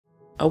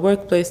A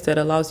workplace that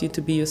allows you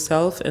to be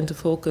yourself and to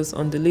focus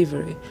on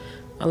delivery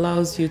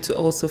allows you to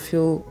also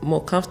feel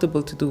more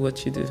comfortable to do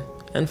what you do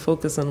and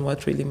focus on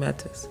what really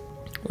matters.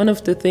 One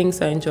of the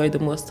things I enjoy the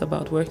most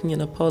about working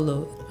in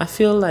Apollo, I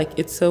feel like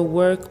it's a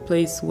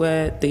workplace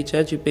where they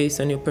judge you based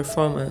on your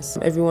performance.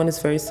 Everyone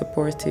is very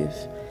supportive.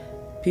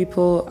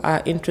 People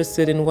are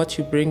interested in what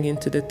you bring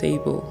into the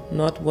table,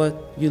 not what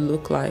you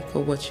look like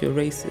or what your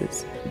race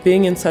is.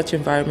 Being in such an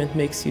environment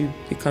makes you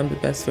become the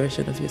best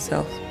version of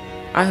yourself.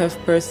 I have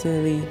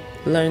personally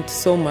learned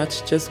so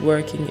much just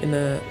working in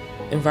an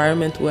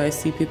environment where I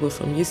see people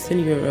from Eastern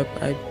Europe,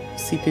 I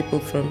see people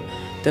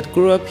that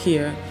grew up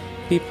here,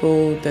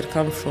 people that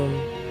come from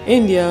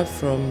India,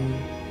 from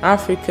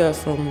Africa,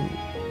 from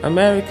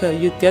America.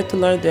 You get to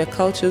learn their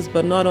cultures,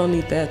 but not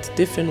only that,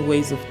 different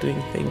ways of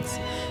doing things,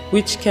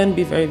 which can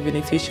be very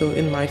beneficial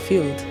in my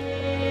field.